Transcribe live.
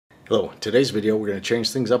Hello, in today's video we're going to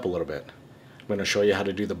change things up a little bit. I'm going to show you how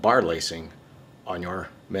to do the bar lacing on your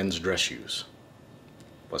men's dress shoes.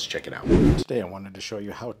 Let's check it out. Today I wanted to show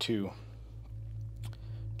you how to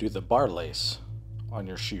do the bar lace on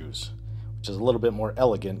your shoes, which is a little bit more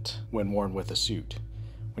elegant when worn with a suit.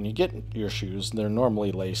 When you get your shoes, they're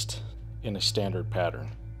normally laced in a standard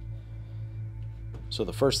pattern. So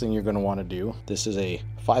the first thing you're going to want to do, this is a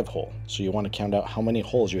 5-hole, so you want to count out how many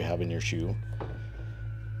holes you have in your shoe.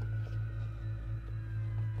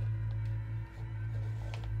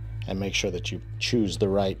 And make sure that you choose the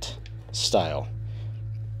right style.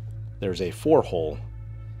 There's a 4-hole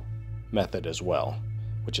method as well,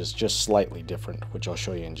 which is just slightly different, which I'll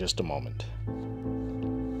show you in just a moment.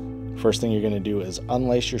 First thing you're going to do is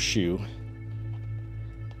unlace your shoe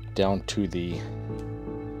down to the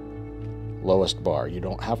lowest bar. You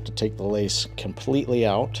don't have to take the lace completely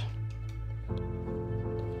out.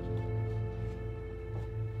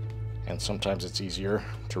 And sometimes it's easier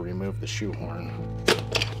to remove the shoe horn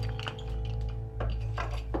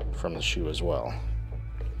from the shoe as well.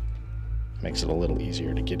 Makes it a little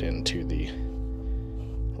easier to get into the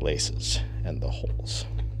laces and the holes.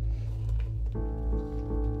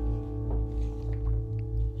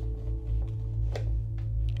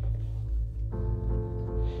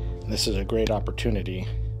 This is a great opportunity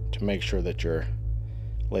to make sure that your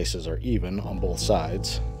laces are even on both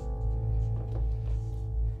sides.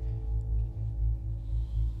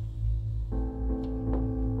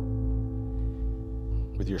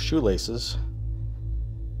 With your shoelaces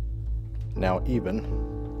now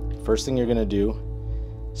even, first thing you're going to do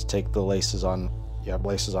is take the laces on, you have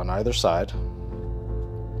laces on either side.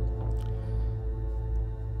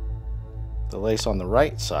 The lace on the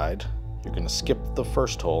right side, you're going to skip the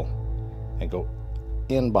first hole and go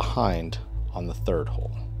in behind on the 3rd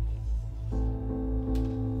hole.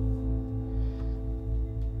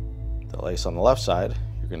 The lace on the left side,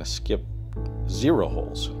 you're going to skip 0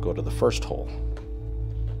 holes, go to the 1st hole.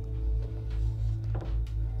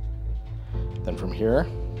 Then from here,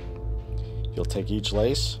 you'll take each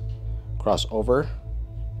lace, cross over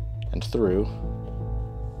and through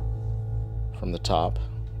from the top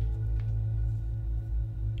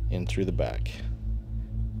in through the back.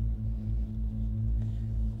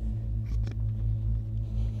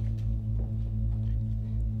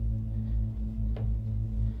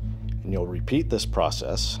 And you'll repeat this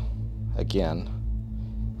process again.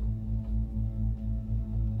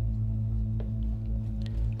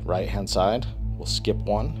 The right hand side, we'll skip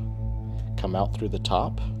 1, come out through the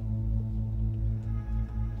top.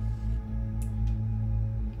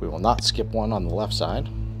 We will not skip 1 on the left side.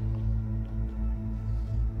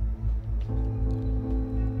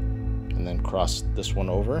 And then cross this one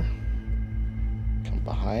over, come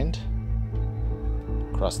behind,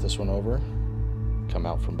 cross this one over, come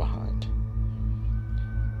out from behind.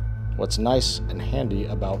 What's nice and handy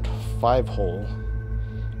about 5-hole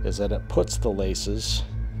is that it puts the laces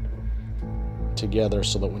together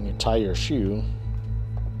so that when you tie your shoe,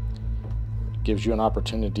 it gives you an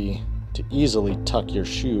opportunity to easily tuck your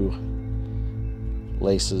shoe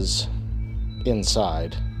laces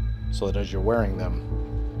inside so that as you're wearing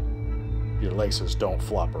them, your laces don't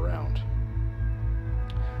flop around.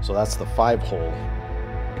 So that's the 5-hole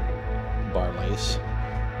bar lace.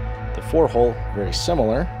 The 4-hole, very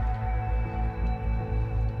similar.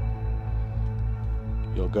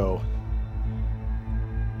 You'll go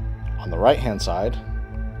on the right hand side,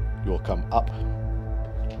 you will come up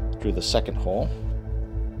through the 2nd hole.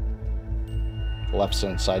 The left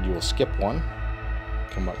hand side you will skip 1,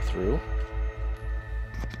 come up through.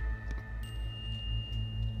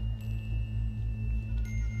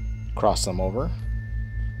 Cross them over.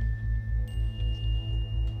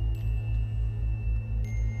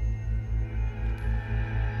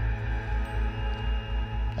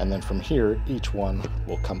 And then from here, each one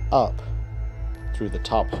will come up through the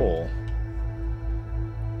top hole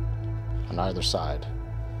on either side.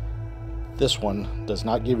 This one does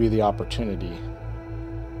not give you the opportunity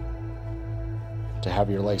to have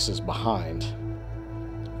your laces behind,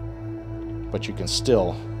 but you can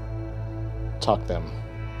still tuck them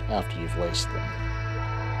after you've laced them.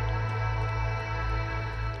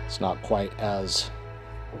 It's not quite as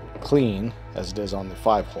clean as it is on the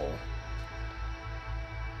 5-hole,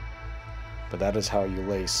 but that is how you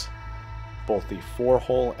lace both the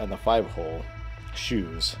 4-hole and the 5-hole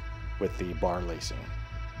shoes with the bar lacing.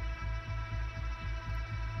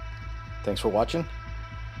 Thanks for watching,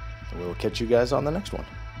 and we will catch you guys on the next one.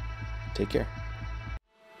 Take care.